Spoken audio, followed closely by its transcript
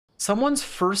Someone's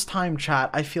first time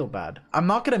chat, I feel bad. I'm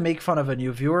not gonna make fun of a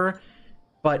new viewer,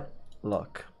 but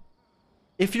look.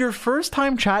 If your first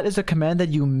time chat is a command that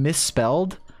you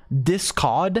misspelled,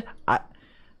 discard, I'm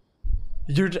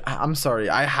sorry,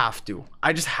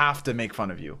 I just have to make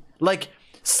fun of you. Like,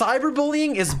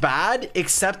 cyberbullying is bad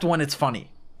except when it's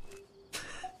funny.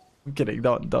 I'm kidding,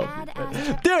 don't. Dude,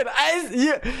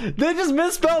 they just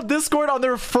misspelled Discord on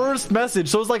their first message,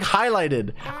 so it's like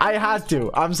highlighted. I had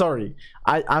to. I'm sorry.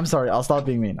 I'm sorry. I'll stop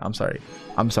being mean. I'm sorry.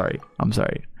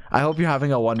 I hope you're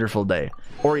having a wonderful day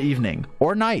or evening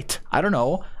or night. I don't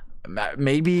know.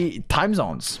 Maybe time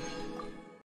zones.